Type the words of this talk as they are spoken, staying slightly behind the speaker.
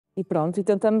E pronto, e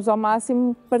tentamos ao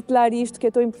máximo partilhar isto que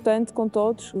é tão importante com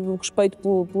todos, o respeito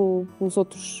pelos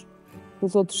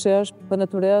outros seres, pela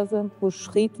natureza, pelos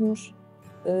ritmos,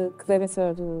 que devem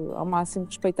ser ao máximo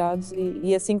respeitados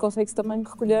e assim consegue-se também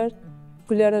recolher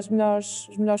os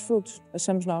melhores frutos,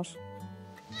 achamos nós.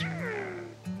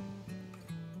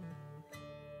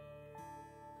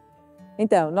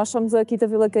 Então, nós somos a Quinta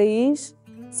Vila Caiz,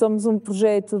 somos um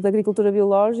projeto de agricultura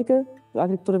biológica. A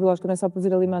agricultura biológica não é só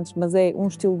produzir alimentos, mas é um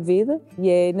estilo de vida e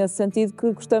é nesse sentido que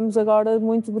gostamos agora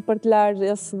muito de partilhar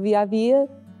esse dia-a-dia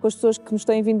com as pessoas que nos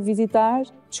têm vindo visitar,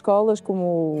 de escolas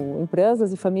como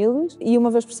empresas e famílias, e uma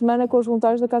vez por semana com os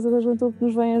voluntários da Casa da Juventude que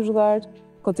nos vêm ajudar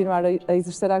a continuar a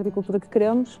exercer a agricultura que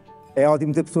queremos. É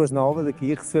ótimo ter pessoas novas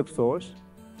aqui, receber pessoas.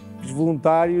 Os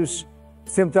voluntários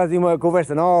sempre trazem uma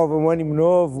conversa nova, um ânimo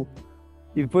novo.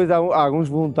 E depois há alguns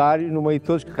voluntários no meio de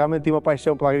todos que realmente têm uma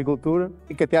paixão pela agricultura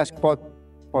e que até acho que pode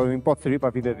servir para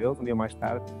a vida deles um dia mais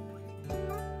tarde.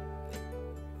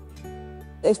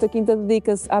 Esta quinta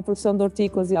dedica-se à produção de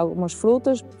hortícolas e algumas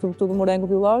frutas, sobretudo morango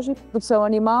biológico, produção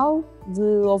animal,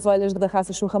 de ovelhas da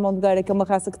raça churramão de Gueira, que é uma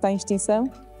raça que está em extinção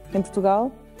em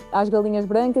Portugal, às galinhas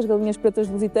brancas, galinhas pretas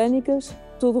lusitânicas,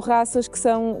 tudo raças que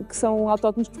são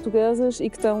autóctones portuguesas e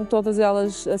que estão todas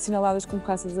elas assinaladas como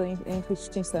raças em risco de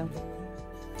extinção.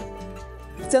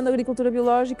 Sendo agricultura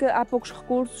biológica, há poucos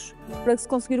recursos para se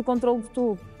conseguir o controle de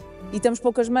tudo e temos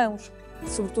poucas mãos,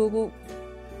 sobretudo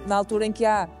na altura em que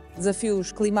há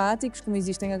desafios climáticos, como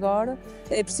existem agora.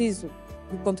 É preciso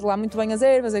controlar muito bem as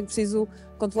ervas, é preciso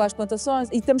controlar as plantações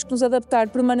e temos que nos adaptar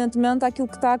permanentemente àquilo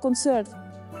que está a acontecer.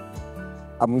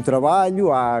 Há muito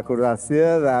trabalho, há acordar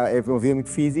cedo, é uma vida muito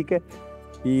física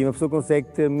e uma pessoa consegue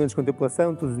ter menos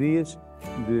contemplação todos os dias,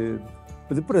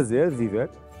 de prazer de viver,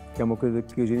 que é uma coisa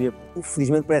que hoje em dia,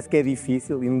 felizmente, parece que é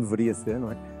difícil e não deveria ser,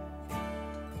 não é?